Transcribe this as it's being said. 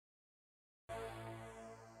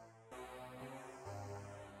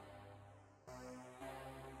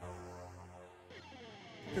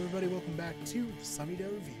Hey everybody, welcome back to the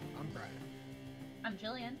Sunnydale Review. I'm Brian. I'm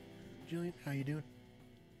Jillian. Jillian, how you doing?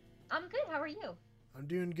 I'm good. How are you? I'm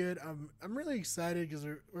doing good. I'm really excited because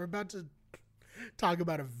we're about to talk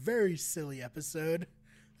about a very silly episode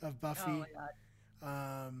of Oh Buffy. my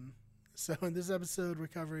god. Um, so in this episode, we're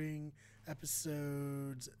covering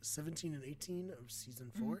episodes 17 and 18 of season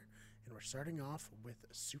 4, and we're starting off with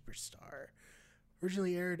Superstar.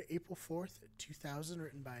 Originally aired April 4th, 2000,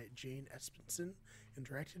 written by Jane Espenson and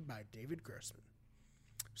directed by David Grossman.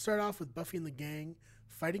 Start off with Buffy and the gang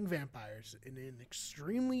fighting vampires in an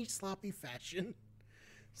extremely sloppy fashion.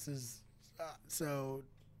 This is,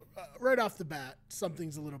 right off the bat,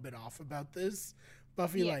 something's a little bit off about this.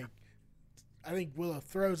 Buffy, Yeah. I think Willow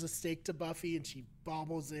throws a steak to Buffy and she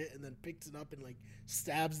bobbles it and then picks it up and,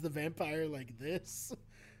 stabs the vampire like this.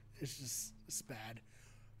 It's bad.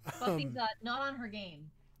 Buffy's not on her game.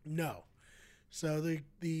 No. So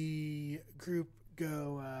the group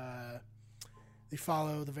go. They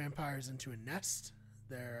follow the vampires into a nest.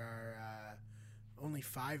 There are only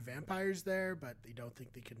 5 vampires there, but they don't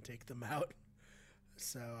think they can take them out.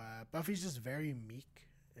 So Buffy's just very meek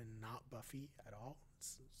and not Buffy at all.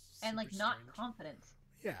 It's And super not strange. confident.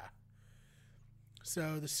 Yeah.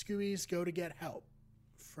 So the Scoobies go to get help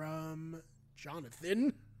from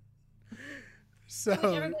Jonathan. So Which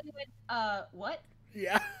everybody went, what?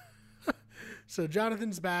 yeah. So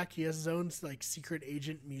Jonathan's back. He has his own secret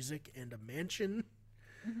agent music and a mansion.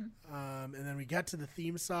 And then we got to the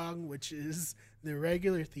theme song, which is the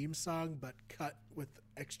regular theme song, but cut with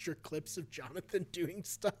extra clips of Jonathan doing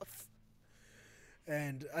stuff.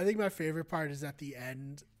 And I think my favorite part is at the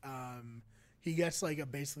end. He gets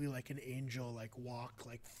basically an angel walk,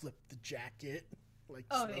 flip the jacket,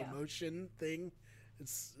 Oh, slow yeah. motion thing.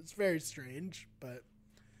 It's very strange, but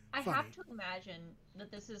I funny. have to imagine that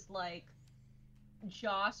this is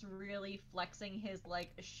Joss really flexing his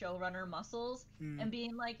showrunner muscles and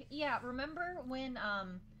being like, yeah, remember when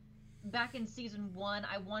back in season 1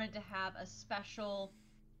 I wanted to have a special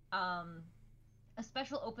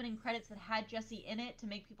opening credits that had Jesse in it to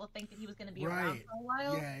make people think that he was going to be around Right. for a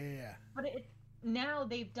while. Yeah. But now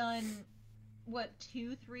they've done what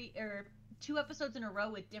 2 episodes in a row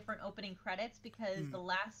with different opening credits because the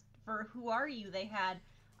last for Who Are You they had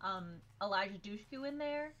Elijah Dushku in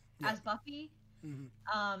there as Buffy.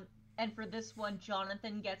 And for this one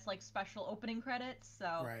Jonathan gets special opening credits.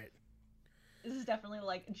 So Right. this is definitely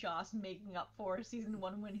Joss making up for season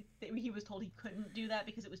 1 when he was told he couldn't do that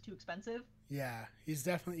because it was too expensive. Yeah, he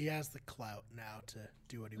has the clout now to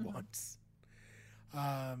do what he wants.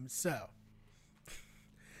 So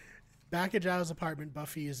back at Giles' apartment,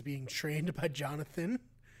 Buffy is being trained by Jonathan,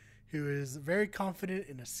 who is very confident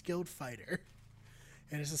and a skilled fighter.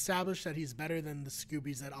 And it's established that he's better than the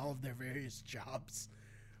Scoobies at all of their various jobs.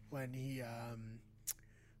 When he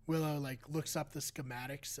Willow looks up the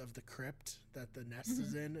schematics of the crypt that the nest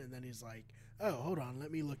is in, and then he's like, "Oh, hold on,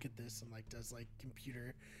 let me look at this," and does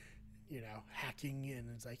computer, hacking, and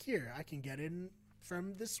it's like, "Here, I can get in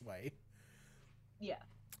from this way." Yeah.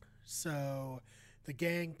 So the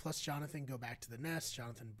gang plus Jonathan go back to the nest.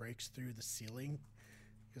 Jonathan breaks through the ceiling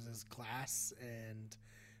because there's glass, and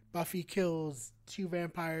Buffy kills 2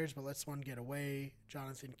 vampires but lets one get away.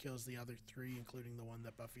 Jonathan kills the other 3, including the one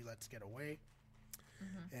that Buffy lets get away.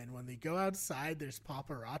 And when they go outside, there's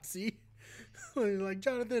paparazzi. They're like,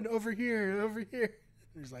 "Jonathan, over here, over here."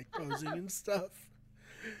 And he's posing and stuff.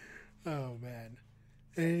 Oh, man.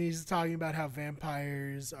 And he's talking about how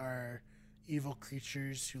vampires are evil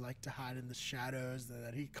creatures who like to hide in the shadows, and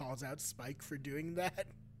that he calls out Spike for doing that.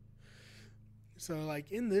 So,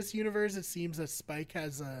 in this universe, it seems that Spike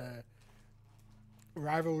has a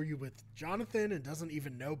rivalry with Jonathan and doesn't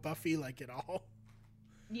even know Buffy, at all.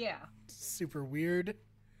 Yeah. It's super weird.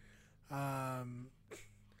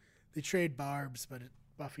 They trade barbs, but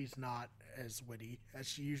Buffy's not as witty as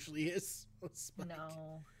she usually is with Spike.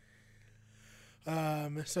 No.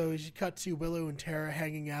 So as you cut to Willow and Tara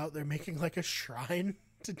hanging out, they're making a shrine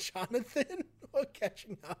to Jonathan while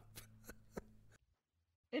catching up.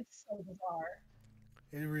 It's so bizarre.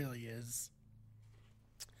 It really is.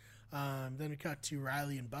 Then we cut to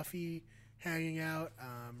Riley and Buffy hanging out.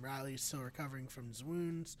 Riley is still recovering from his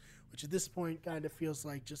wounds, which at this point kind of feels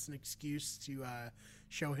like just an excuse to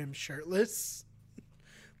show him shirtless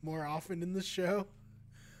more often in the show.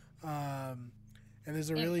 And there's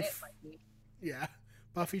a really... might be. Yeah.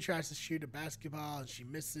 Buffy tries to shoot a basketball and she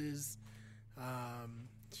misses.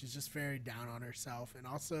 She's just very down on herself. And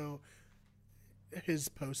also, his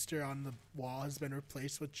poster on the wall has been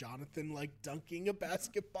replaced with Jonathan dunking a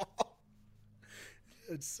basketball.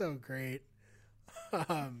 It's so great.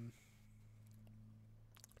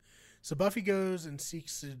 So Buffy goes and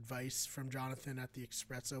seeks advice from Jonathan at the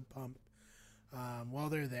espresso pump. While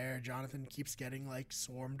they're there, Jonathan keeps getting like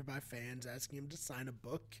swarmed by fans asking him to sign a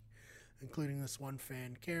book, including this one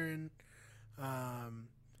fan, Karen.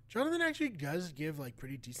 Jonathan actually does give like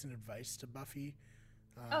pretty decent advice to Buffy.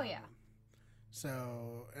 Oh yeah.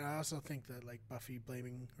 So, and I also think that like Buffy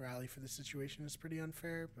blaming Riley for the situation is pretty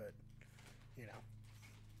unfair, but you know.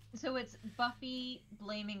 So it's Buffy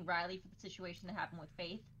blaming Riley for the situation that happened with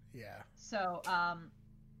Faith. Yeah. So,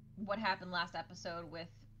 what happened last episode with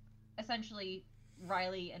essentially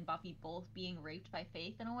Riley and Buffy both being raped by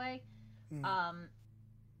Faith in a way.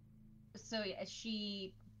 So yeah,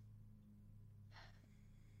 she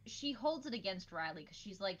holds it against Riley because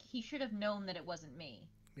she's like, he should have known that it wasn't me.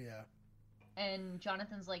 Yeah. And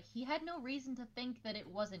Jonathan's like, he had no reason to think that it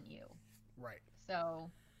wasn't you. Right.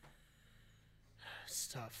 So it's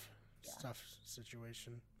tough. It's a tough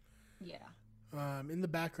situation. Yeah. In the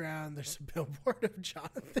background, there's a billboard of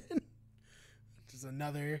Jonathan, which is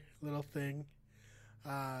another little thing.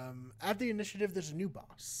 At the initiative, there's a new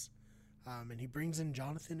boss, and he brings in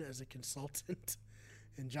Jonathan as a consultant.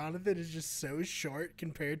 And Jonathan is just so short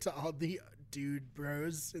compared to all the dude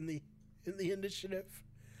bros in the initiative.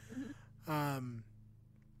 But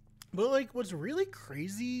like, what's really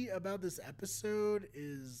crazy about this episode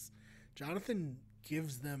is Jonathan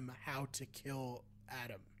gives them how to kill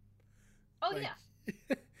Adam. Oh like,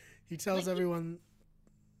 yeah. He tells like, everyone.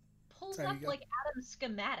 Pulls up like Adam's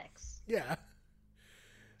schematics. Yeah.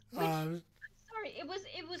 Which, I'm sorry, it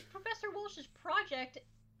was Professor Walsh's project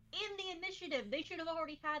in the initiative. They should have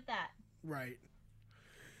already had that. Right.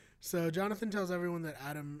 So Jonathan tells everyone that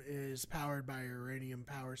Adam is powered by a uranium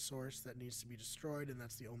power source that needs to be destroyed, and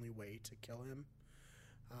that's the only way to kill him.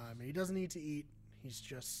 And he doesn't need to eat. He's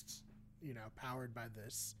just, powered by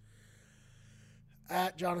this.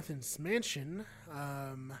 At Jonathan's mansion,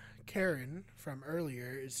 Karen from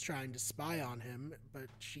earlier is trying to spy on him, but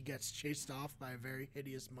she gets chased off by a very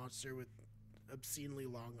hideous monster with obscenely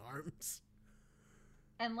long arms.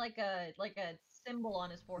 And like a symbol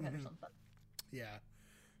on his forehead or something. Yeah.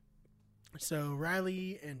 So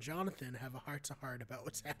Riley and Jonathan have a heart-to-heart about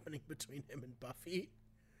what's happening between him and Buffy.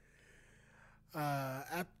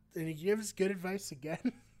 And he gives good advice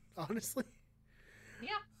again, honestly.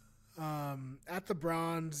 Yeah. At the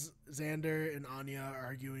Bronze, Xander and Anya are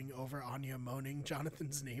arguing over Anya moaning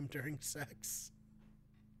Jonathan's name during sex.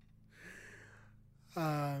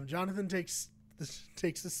 Jonathan takes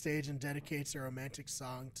the stage and dedicates a romantic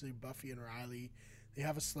song to Buffy and Riley. They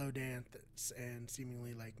have a slow dance and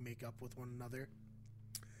seemingly make up with one another.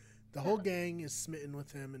 The whole gang is smitten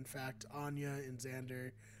with him. In fact, Anya and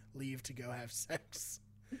Xander leave to go have sex.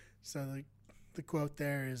 So the quote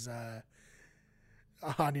there is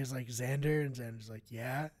Anya's like, Xander, and Xander's like,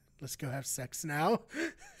 yeah, let's go have sex now.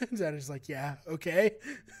 And Xander's like, yeah, okay.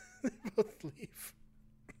 They both leave.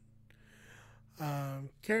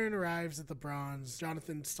 Karen arrives at the Bronze.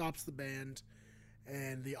 Jonathan stops the band,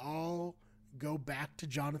 and they all go back to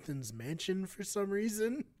Jonathan's mansion for some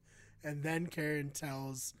reason. And then Karen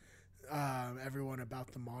tells everyone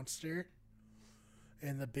about the monster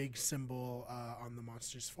and the big symbol on the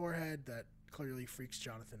monster's forehead that clearly freaks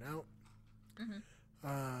Jonathan out.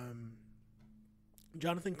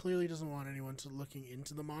 Jonathan clearly doesn't want anyone to looking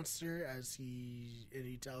into the monster, as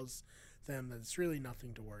he tells them that it's really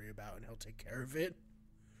nothing to worry about and he'll take care of it.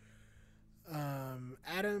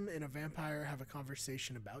 Adam and a vampire have a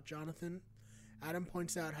conversation about Jonathan. Adam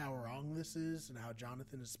points out how wrong this is and how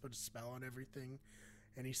Jonathan has put a spell on everything,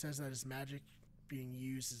 and he says that his magic being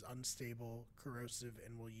used is unstable, corrosive,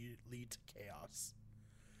 and will lead to chaos.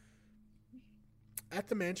 At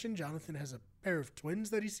the mansion, Jonathan has a pair of twins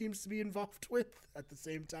that he seems to be involved with at the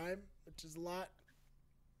same time, which is a lot.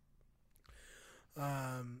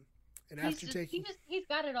 And after he's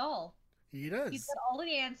got it all. He does. He's got all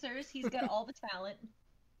the answers. He's got all the talent.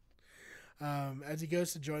 As he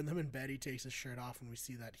goes to join them in bed, he takes his shirt off, and we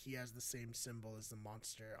see that he has the same symbol as the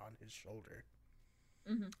monster on his shoulder.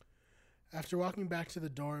 After walking back to the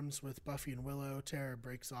dorms with Buffy and Willow, Tara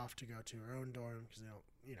breaks off to go to her own dorm because they don't,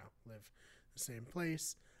 live the same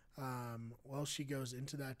place. While she goes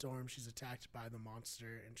into that dorm, she's attacked by the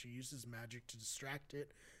monster, and she uses magic to distract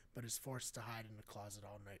it, but is forced to hide in a closet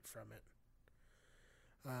all night from it.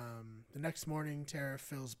 The next morning, Tara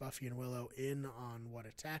fills Buffy and Willow in on what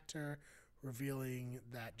attacked her, revealing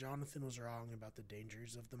that Jonathan was wrong about the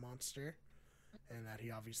dangers of the monster, and that he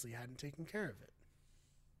obviously hadn't taken care of it.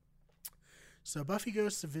 So Buffy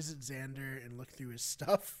goes to visit Xander and look through his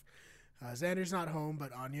stuff. Xander's not home,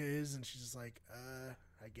 but Anya is, and she's just like,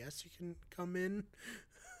 I guess you can come in.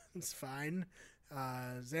 It's fine.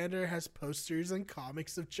 Xander has posters and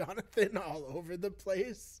comics of Jonathan all over the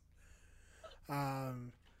place.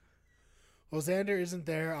 Well, Xander isn't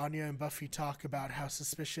there. Anya and Buffy talk about how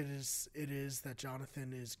suspicious it is that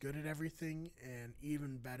Jonathan is good at everything and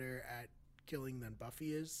even better at killing than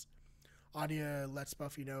Buffy is. Anya lets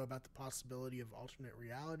Buffy know about the possibility of alternate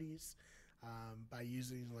realities by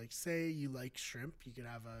using, like, say you like shrimp, you could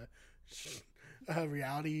have a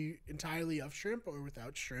reality entirely of shrimp or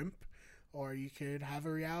without shrimp, or you could have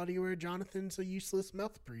a reality where Jonathan's a useless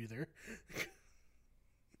mouth breather.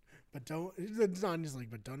 But don't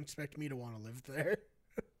expect me to want to live there.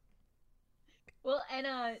 Well, and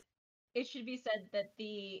it should be said that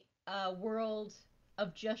the world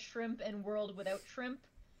of just shrimp and world without shrimp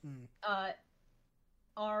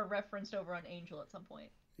are referenced over on Angel at some point.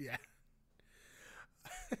 Yeah.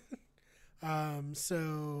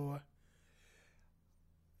 So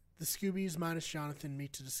the Scoobies minus Jonathan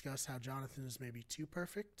meet to discuss how Jonathan is maybe too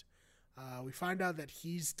perfect. We find out that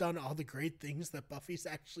he's done all the great things that Buffy's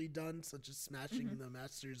actually done, such as smashing the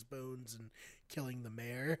Master's bones and killing the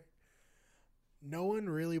mayor. No one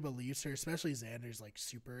really believes her, especially Xander's like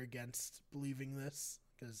super against believing this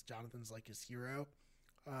because Jonathan's like his hero.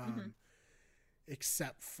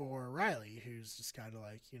 Except for Riley, who's just kind of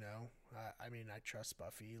like, I mean, I trust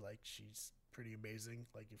Buffy. Like, she's pretty amazing.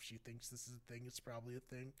 Like, if she thinks this is a thing, it's probably a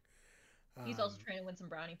thing. He's also trying to win some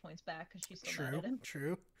brownie points back because she's still mad at him.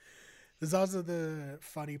 True. There's also the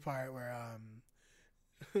funny part where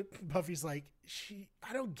Buffy's like,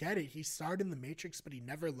 I don't get it. He starred in The Matrix, but he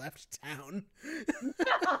never left town.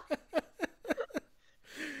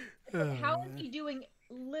 How is he doing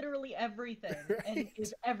literally everything and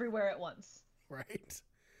is everywhere at once? Right.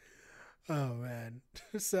 Oh, man.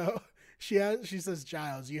 So she says,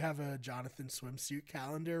 Giles, you have a Jonathan swimsuit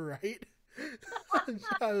calendar, right?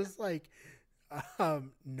 I was like,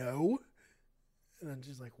 no. And then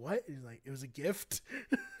she's like, what? And he's like, it was a gift.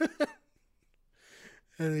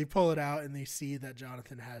 And they pull it out and they see that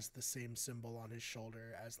Jonathan has the same symbol on his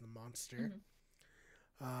shoulder as the monster.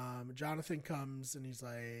 Jonathan comes and he's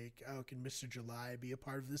like, oh, can Mr. July be a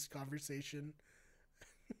part of this conversation?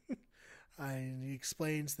 And he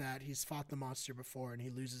explains that he's fought the monster before and he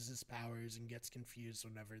loses his powers and gets confused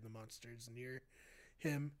whenever the monster is near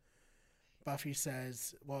him. Buffy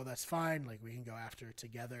says, well, that's fine. Like, we can go after it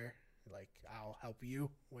together. Like, I'll help you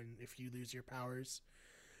if you lose your powers.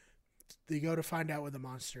 They go to find out what the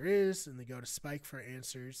monster is, and they go to Spike for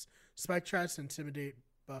answers. Spike tries to intimidate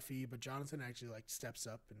Buffy, but Jonathan actually, like, steps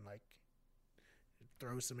up and, like,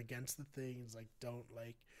 throws him against the thing. He's like, don't,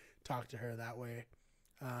 like, talk to her that way.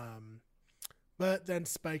 But then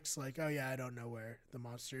Spike's like, oh, yeah, I don't know where the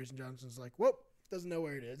monster is. And Jonathan's like, whoop, doesn't know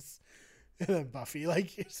where it is. And then Buffy,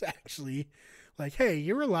 like, is actually like, hey,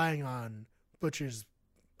 you're relying on Butcher's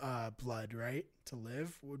blood, right, to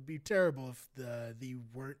live. Would be terrible if they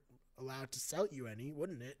weren't allowed to sell you any,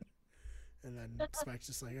 wouldn't it? And then Spike's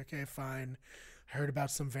just like, okay, fine. I heard about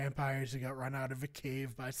some vampires who got run out of a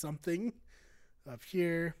cave by something up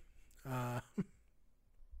here.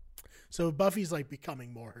 So Buffy's like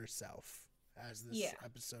becoming more herself as this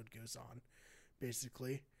episode goes on,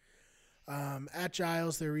 basically. At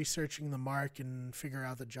Giles, they're researching the mark and figure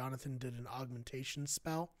out that Jonathan did an augmentation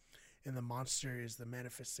spell, and the monster is the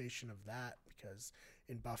manifestation of that, because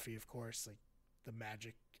in Buffy, of course, like, the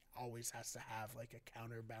magic always has to have like a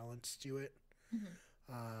counterbalance to it.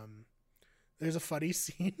 There's a funny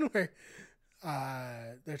scene where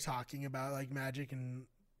they're talking about like magic, and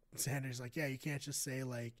Xander's like, yeah, you can't just say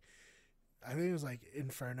like, I think it was like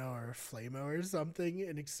Inferno or Flamo or something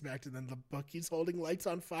and expect, and then the book he's holding lights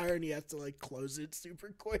on fire and he has to like close it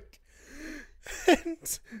super quick.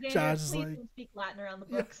 And Josh is like, speak Latin around the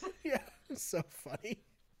books. Yeah, it's so funny.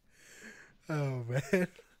 Oh man.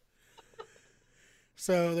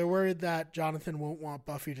 So they're worried that Jonathan won't want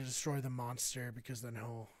Buffy to destroy the monster because then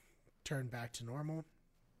he'll turn back to normal.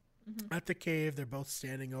 At the cave, they're both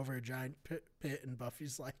standing over a giant pit, and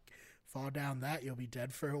Buffy's like, fall down that, you'll be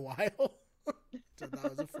dead for a while. So that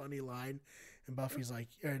was a funny line. And Buffy's like,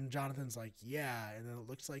 and Jonathan's like, yeah. And then it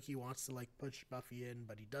looks like he wants to like push Buffy in,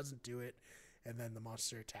 but he doesn't do it. And then the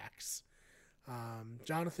monster attacks.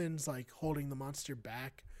 Jonathan's like holding the monster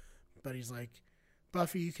back, but he's like,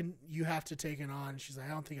 Buffy, you have to take it on. She's like,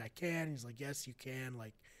 I don't think I can. He's like, yes, you can.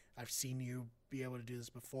 Like, I've seen you be able to do this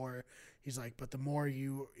before. He's like, but the more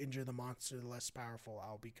you injure the monster, the less powerful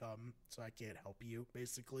I'll become. So I can't help you,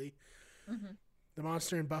 basically. The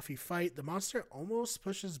monster and Buffy fight. The monster almost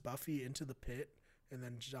pushes Buffy into the pit, and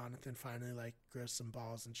then Jonathan finally like grows some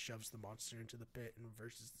balls and shoves the monster into the pit and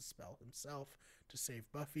reverses the spell himself to save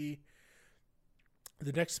Buffy.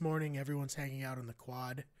 The next morning, everyone's hanging out on the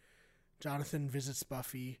quad. Jonathan visits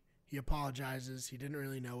Buffy. He apologizes. He didn't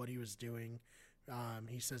really know what he was doing.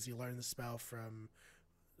 He says he learned the spell from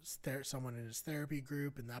someone in his therapy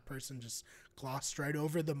group, and that person just glossed right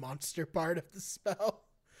over the monster part of the spell.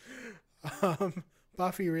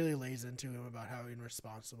 Buffy really lays into him about how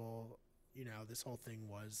irresponsible, this whole thing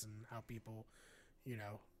was, and how people,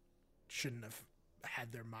 shouldn't have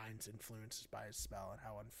had their minds influenced by his spell, and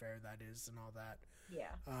how unfair that is and all that.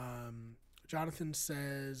 Yeah. Jonathan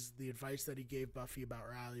says the advice that he gave Buffy about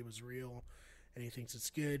Riley was real, and he thinks it's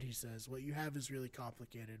good. He says, what you have is really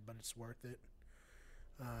complicated, but it's worth it.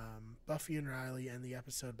 Buffy and Riley end the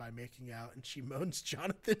episode by making out, and she moans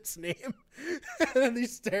Jonathan's name, and then they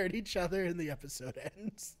stare at each other, and the episode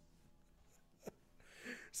ends.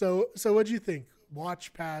 So what do you think?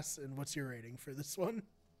 Watch, pass, and what's your rating for this one?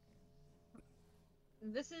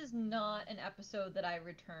 This is not an episode that I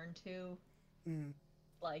return to,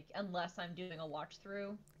 unless I'm doing a watch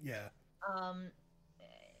through. Yeah.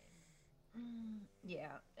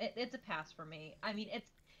 Yeah, it's a pass for me. I mean,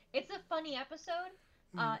 it's a funny episode.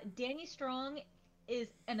 Danny Strong is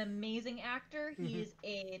an amazing actor. He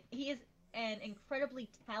is an incredibly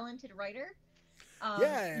talented writer.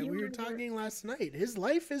 We were talking last night. His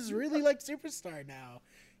life is really like Superstar now.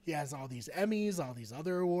 He has all these Emmys, all these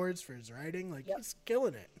other awards for his writing. He's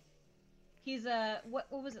killing it. He's a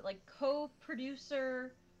what was it, like,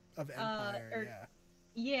 co-producer of Empire?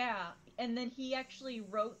 Yeah, and then he actually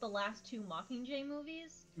wrote the last 2 Mockingjay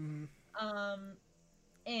movies.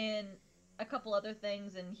 And a couple other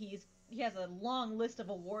things, and he has a long list of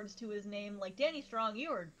awards to his name. Like, Danny Strong,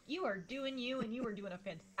 you are doing you, and you are doing a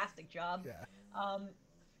fantastic job. Yeah.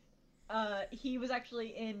 He was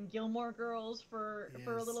actually in Gilmore Girls for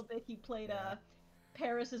a little bit. He played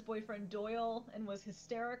Paris's boyfriend Doyle and was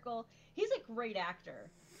hysterical. He's a great actor.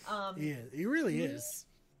 He really is.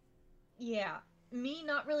 Yeah. Me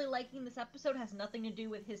not really liking this episode has nothing to do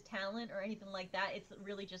with his talent or anything like that. It's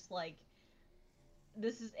really just like,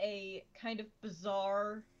 this is a kind of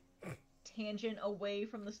bizarre tangent away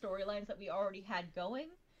from the storylines that we already had going.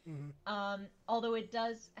 Although it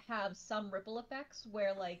does have some ripple effects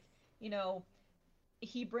where, like,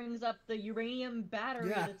 he brings up the uranium battery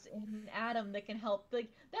that's in Adam that can help. Like,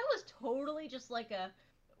 that was totally just like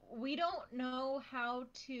we don't know how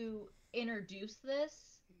to introduce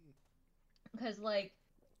this, because, like,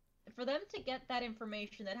 for them to get that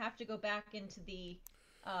information, they'd have to go back into the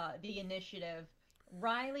initiative.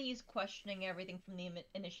 Riley's questioning everything from the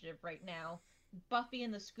initiative right now. Buffy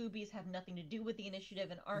and the Scoobies have nothing to do with the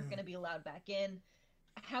initiative and aren't going to be allowed back in.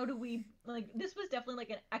 How do we, like, this was definitely like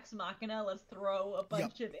an ex machina, let's throw a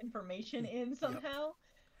bunch of information in somehow.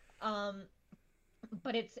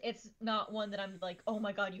 But it's not one that I'm like, oh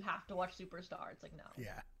my god, you have to watch Superstar. It's like, no.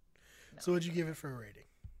 Yeah. No. So what'd you give it for a rating?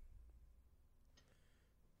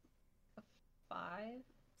 5.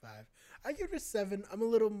 I give it a 7. I'm a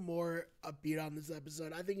little more upbeat on this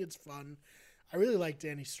episode. I think it's fun. I really like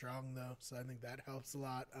Danny Strong, though, so I think that helps a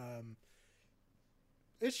lot.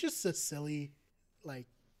 It's just a silly, like,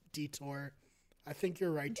 detour. I think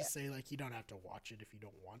you're right to say, like, you don't have to watch it if you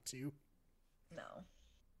don't want to. No.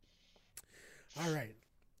 All right.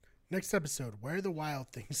 Next episode, Where the Wild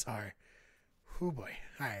Things Are. Oh, boy.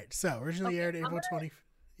 All right. So, originally aired April 20th.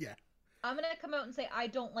 Yeah. I'm going to come out and say I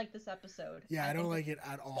don't like this episode. Yeah, I don't like it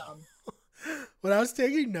at all. When I was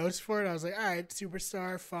taking notes for it, I was like, all right,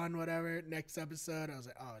 Superstar, fun, whatever. Next episode, I was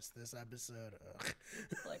like, oh, it's this episode. Ugh.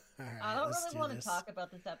 Like, right, I don't really want to talk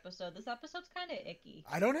about this episode. This episode's kind of icky.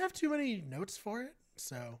 I don't have too many notes for it,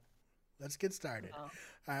 so let's get started. Oh.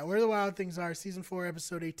 All right, Where the Wild Things Are, Season 4,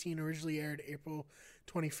 Episode 18, originally aired April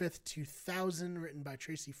 25th, 2000, written by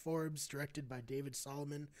Tracy Forbes, directed by David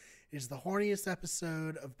Solomon. It is the horniest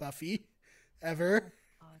episode of Buffy ever.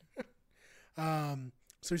 Oh, God.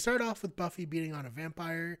 So we start off with Buffy beating on a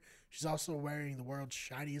vampire. She's also wearing the world's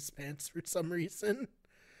shiniest pants for some reason.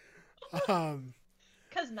 'Cause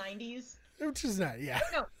 90s. Which is not, yeah.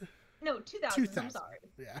 No, 2000s, I'm sorry.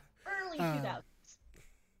 Yeah. Early 2000s.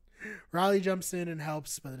 Riley jumps in and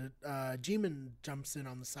helps, but G-Man jumps in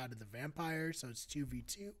on the side of the vampire, so it's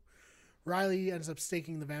 2v2. Riley ends up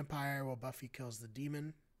staking the vampire while Buffy kills the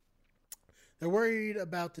demon. They're worried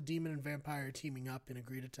about the demon and vampire teaming up and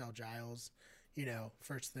agree to tell Giles.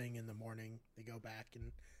 First thing in the morning, they go back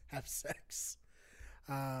and have sex.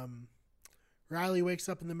 Riley wakes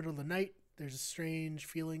up in the middle of the night. There's a strange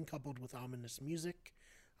feeling coupled with ominous music.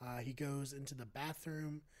 He goes into the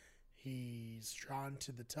bathroom. He's drawn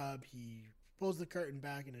to the tub. He pulls the curtain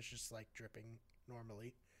back, and it's just like dripping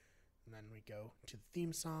normally. And then we go to the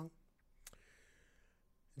theme song.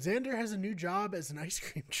 Xander has a new job as an ice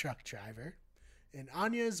cream truck driver, and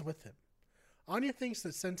Anya is with him. Anya thinks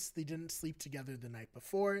that since they didn't sleep together the night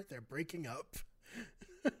before, they're breaking up.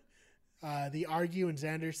 They argue, and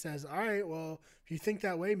Xander says, all right, well, if you think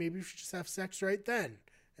that way, maybe we should just have sex right then.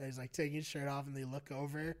 And he's like taking his shirt off, and they look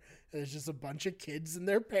over, and there's just a bunch of kids and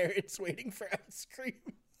their parents waiting for ice cream.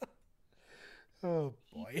 Oh,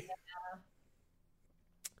 boy.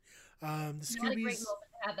 Yeah. The Not a great Scoobies... moment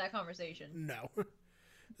to have that conversation. No.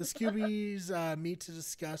 The Scoobies meet to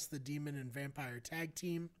discuss the demon and vampire tag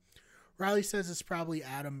team. Riley says it's probably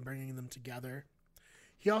Adam bringing them together.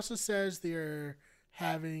 He also says they're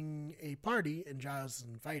having a party and Giles is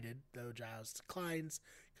invited, though Giles declines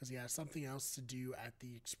because he has something else to do at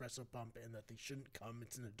the espresso pump and that they shouldn't come.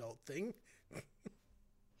 It's an adult thing.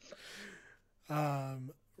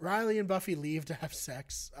 Riley and Buffy leave to have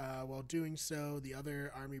sex. While doing so, the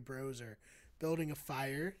other army bros are building a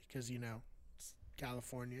fire because, you know, it's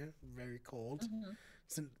California, very cold. Mm-hmm.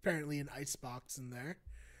 It's apparently an icebox in there.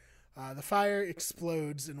 The fire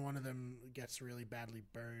explodes and one of them gets really badly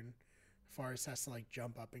burned. Forrest has to like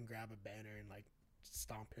jump up and grab a banner and like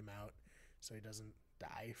stomp him out so he doesn't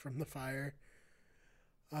die from the fire.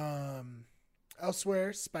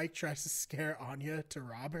 Elsewhere, Spike tries to scare Anya to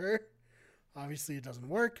rob her. Obviously it doesn't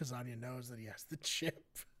work because Anya knows that he has the chip.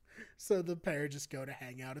 So the pair just go to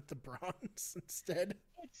hang out at the Bronze instead.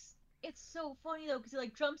 It's so funny though because he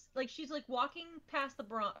like jumps, like she's like walking past the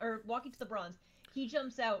Bronze or walking to the Bronze. He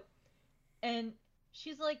jumps out and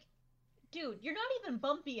she's like, dude, you're not even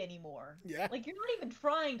bumpy anymore. Yeah. Like, you're not even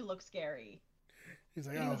trying to look scary. He's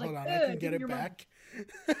like, oh, hold on, I can get it back.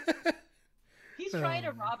 He's trying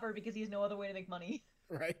to rob her because he has no other way to make money.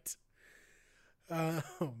 Right.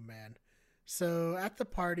 Oh, man. So, at the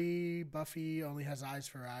party, Buffy only has eyes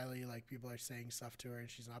for Riley. Like, people are saying stuff to her, and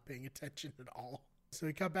she's not paying attention at all. So,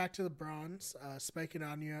 we cut back to the Bronze. Spike and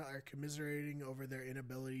Anya are commiserating over their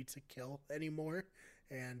inability to kill anymore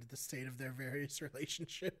and the state of their various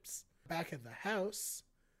relationships. Back at the house,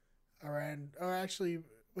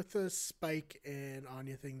 with the Spike and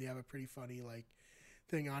Anya thing, they have a pretty funny like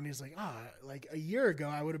thing. Anya's like, like a year ago,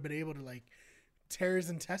 I would have been able to like tear his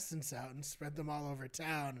intestines out and spread them all over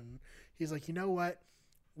town. And he's like, you know what?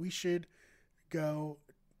 We should go.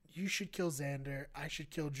 You should kill Xander. I should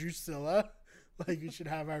kill Drusilla. Like we should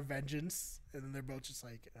have our vengeance. And then they're both just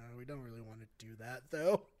like, we don't really want to do that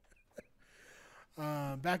though.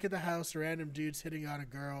 Back at the house, a random dude's hitting on a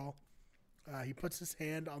girl. He puts his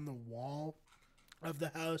hand on the wall of the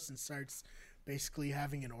house and starts basically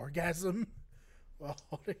having an orgasm while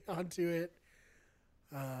holding onto it.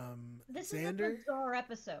 This Xander, is a bizarre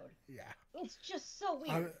episode. Yeah. It's just so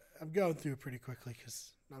weird. I'm going through it pretty quickly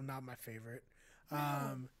because I'm not my favorite.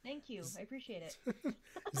 Thank you. I appreciate it.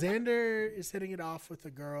 Xander is hitting it off with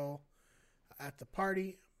a girl at the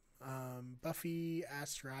party. Buffy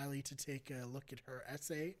asks Riley to take a look at her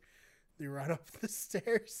essay. They run up the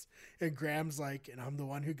stairs, and Graham's like, and I'm the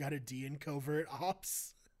one who got a D in covert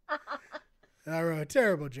ops. And I wrote a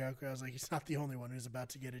terrible joke. I was like, he's not the only one who's about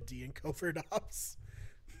to get a D in covert ops.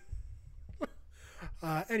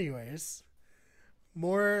 Anyways,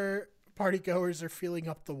 more partygoers are filling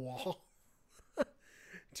up the wall.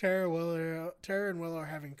 Tara and Willow are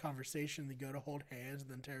having a conversation. They go to hold hands,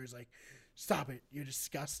 and then Tara's like, stop it, you're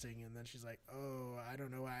disgusting. And then she's like, oh, I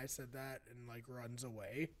don't know why I said that, and like runs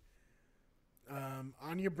away.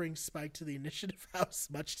 Anya brings Spike to the initiative house,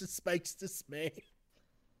 much to Spike's dismay.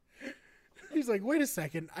 He's like, wait a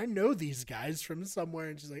second, I know these guys from somewhere.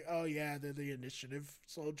 And she's like, oh yeah, they're the initiative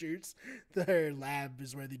soldiers. Their lab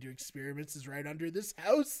is where they do experiments, is right under this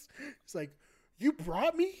house. He's like, you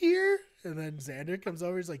brought me here? And then Xander comes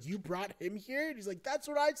over, he's like, you brought him here? And he's like, that's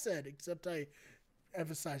what I said, except I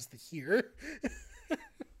emphasized the here.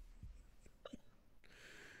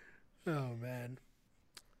 Oh man.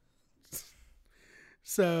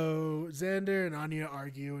 So Xander and Anya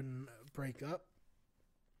argue and break up.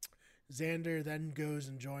 Xander then goes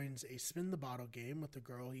and joins a spin the bottle game with the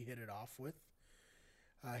girl he hit it off with.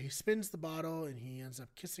 He spins the bottle and he ends up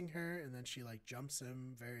kissing her, and then she like jumps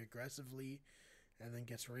him very aggressively and then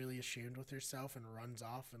gets really ashamed with herself and runs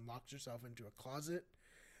off and locks herself into a closet.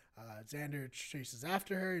 Xander chases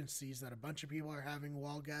after her and sees that a bunch of people are having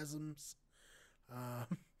wallgasms.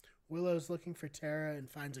 Willow's looking for Tara and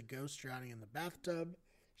finds a ghost drowning in the bathtub.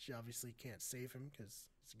 She obviously can't save him because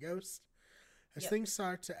he's a ghost. As things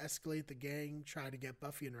start to escalate, the gang try to get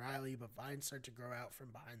Buffy and Riley, but vines start to grow out from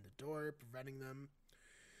behind the door, preventing them.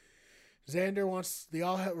 They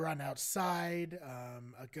all run outside.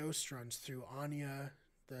 A ghost runs through Anya.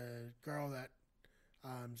 The girl that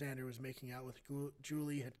Xander was making out with,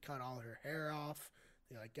 Julie, had cut all her hair off.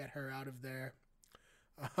 They get her out of there.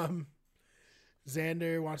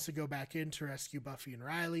 Xander wants to go back in to rescue Buffy and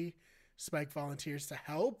Riley. Spike volunteers to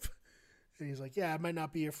help. And he's like, yeah, I might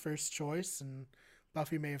not be your first choice, and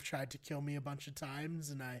Buffy may have tried to kill me a bunch of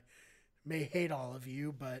times, and I may hate all of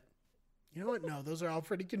you, but you know what? No, those are all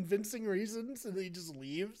pretty convincing reasons, and then he just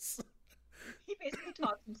leaves. He basically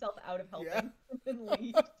talks himself out of helping Yeah. and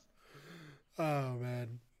leaves. Oh,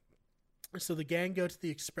 man. So the gang go to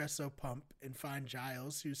the espresso pump and find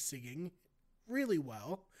Giles, who's singing really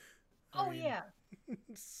well. I mean, Yeah.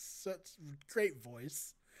 such great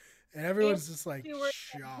voice. And everyone's just like Stewart let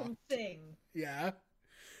shocked. him sing. Yeah.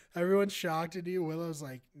 Everyone's shocked at you. Willow's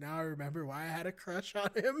like, now I remember why I had a crush on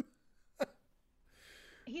him.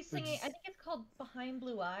 He's singing, I think it's called Behind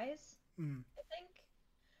Blue Eyes, Mm. I think.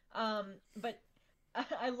 But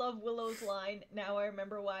I love Willow's line, now I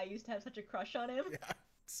remember why I used to have such a crush on him. Yeah,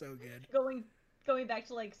 so good. Going back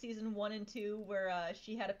to like season 1 and 2 where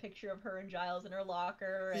she had a picture of her and Giles in her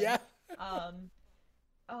locker. And, Yeah.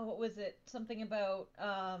 oh, what was it? Something about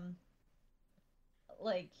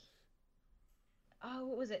like, oh,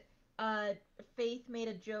 what was it? Faith made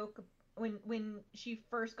a joke when she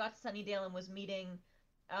first got to Sunnydale and was meeting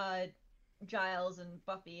Giles and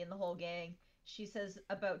Buffy and the whole gang. She says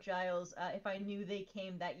about Giles, if I knew they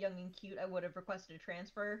came that young and cute, I would have requested a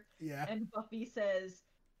transfer. Yeah. And Buffy says,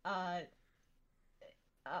 all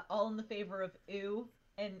in the favor of ew.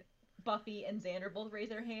 And Buffy and Xander both raise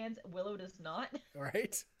their hands. Willow does not.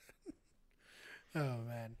 Right? Oh,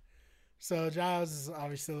 man. So Giles is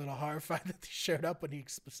obviously a little horrified that they showed up when he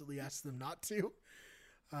explicitly asked them not to.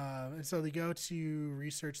 And so they go to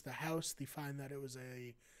research the house. They find that it was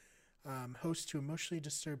a host to emotionally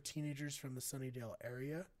disturbed teenagers from the Sunnydale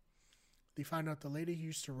area. They find out the lady who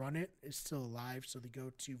used to run it is still alive, so they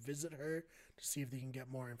go to visit her to see if they can get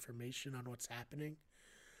more information on what's happening.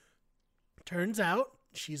 Turns out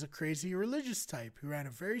she's a crazy religious type who ran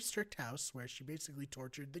a very strict house where she basically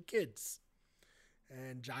tortured the kids.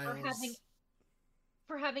 And Giles...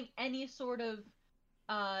 For having any sort of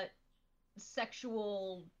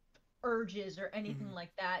sexual urges or anything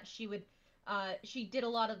like that. She did a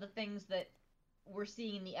lot of the things that we're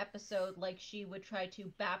seeing in the episode, like she would try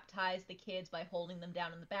to baptize the kids by holding them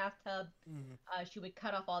down in the bathtub. She would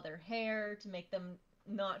cut off all their hair to make them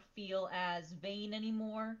not feel as vain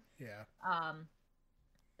anymore. Yeah.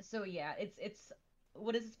 So yeah, it's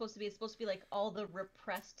what is it supposed to be? It's supposed to be like all the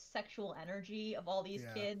repressed sexual energy of all these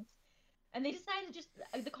kids. And they decided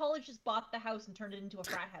the college just bought the house and turned it into a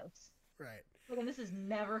frat house. Right. And this has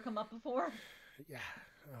never come up before. Yeah.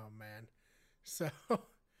 Oh, man. So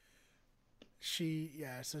she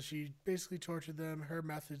basically tortured them. Her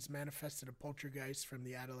methods manifested a poltergeist from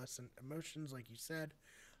the adolescent emotions, like you said.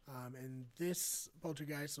 And this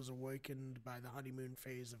poltergeist was awakened by the honeymoon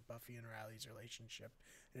phase of Buffy and Riley's relationship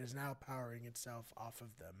and is now powering itself off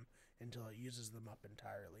of them until it uses them up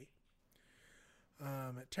entirely.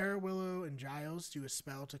 Tara, Willow, and Giles do a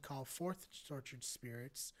spell to call forth tortured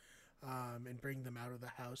spirits and bring them out of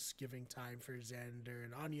the house, giving time for Xander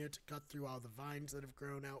and Anya to cut through all the vines that have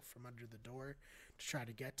grown out from under the door to try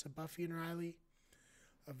to get to Buffy and Riley.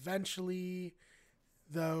 Eventually,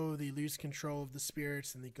 though, they lose control of the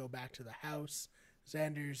spirits and they go back to the house.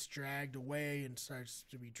 Xander's dragged away and starts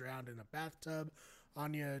to be drowned in a bathtub.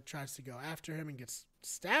 Anya tries to go after him and gets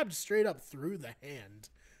stabbed straight up through the hand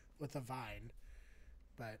with a vine.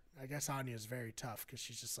 But I guess Anya's very tough because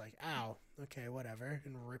she's just like, ow, okay, whatever,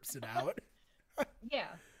 and rips it out. Yeah.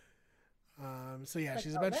 So yeah,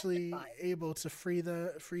 she's eventually able to free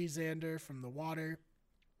Xander from the water.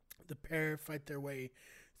 The pair fight their way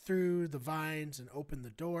through the vines and open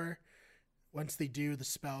the door. Once they do, the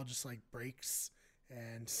spell just like breaks,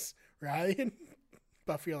 and Riley and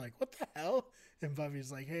Buffy are like, what the hell? And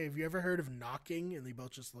Buffy's like, hey, have you ever heard of knocking? And they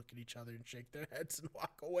both just look at each other and shake their heads and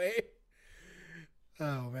walk away.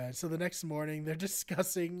 Oh, man. So the next morning, they're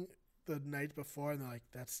discussing the night before, and they're like,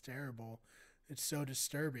 that's terrible. It's so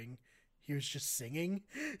disturbing. He was just singing.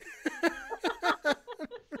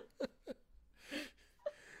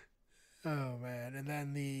 Oh, man. And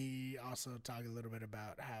then they also talk a little bit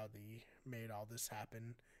about how they made all this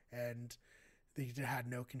happen, and they had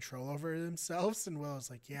no control over themselves. And Willow's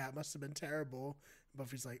like, yeah, it must have been terrible.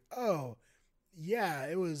 Buffy's like, oh, yeah,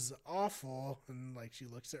 it was awful. And like she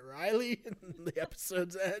looks at Riley and the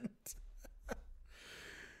episode's end.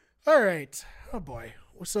 All right. Oh boy.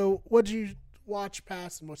 So what'd you watch,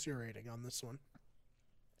 pass, and what's your rating on this one?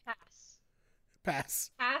 Pass.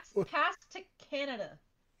 Pass to Canada.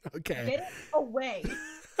 Okay. Get it away.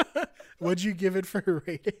 What'd you give it for a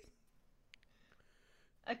rating?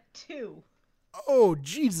 A 2. Oh,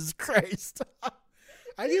 Jesus Christ.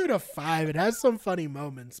 I give it a 5. It has some funny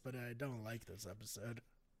moments, but I don't like this episode.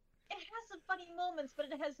 It has some funny moments, but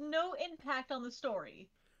it has no impact on the story.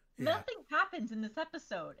 Yeah. Nothing happens in this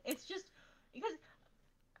episode. It's just because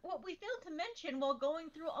what we failed to mention while going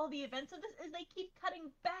through all the events of this is they keep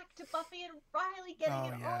cutting back to Buffy and Riley getting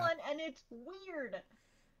Oh, it yeah. on, and it's weird.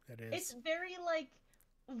 It It's is. very like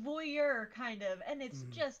voyeur kind of, and it's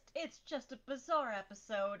just a bizarre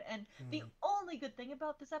episode. And the only good thing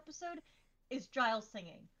about this episode is Giles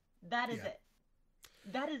singing. That is Yeah. it.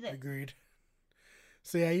 That is it. Agreed.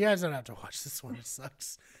 So yeah, you guys don't have to watch this one. It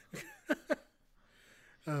sucks.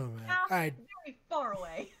 Oh man. Now, All right, very far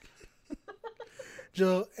away.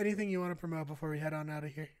 Jill. Anything you want to promote before we head on out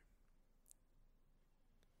of here?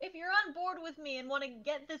 If you're on board with me and want to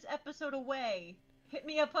get this episode away, hit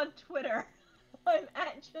me up on Twitter. I'm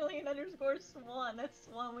at Jillian_Swan. That's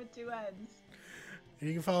Swan with 2 N's. And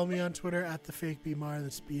you can follow me on Twitter at @theFakeBMar.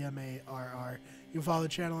 That's BMARR. You can follow the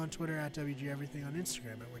channel on Twitter at WG Everything, on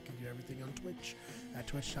Instagram at Wicked Everything, on Twitch at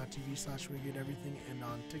twitch.tv/Wicked Everything, and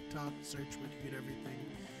on TikTok, search Wicked Everything.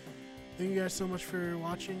 Thank you guys so much for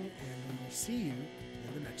watching, and we will see you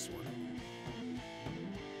in the next one.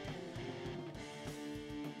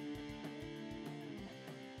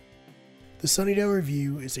 The Sunnydale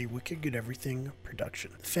Review is a Wicked Good Everything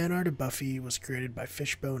production. The fan art of Buffy was created by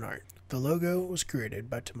Fishbone Art. The logo was created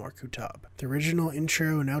by Tamar Kutab. The original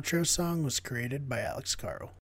intro and outro song was created by Alex Carl.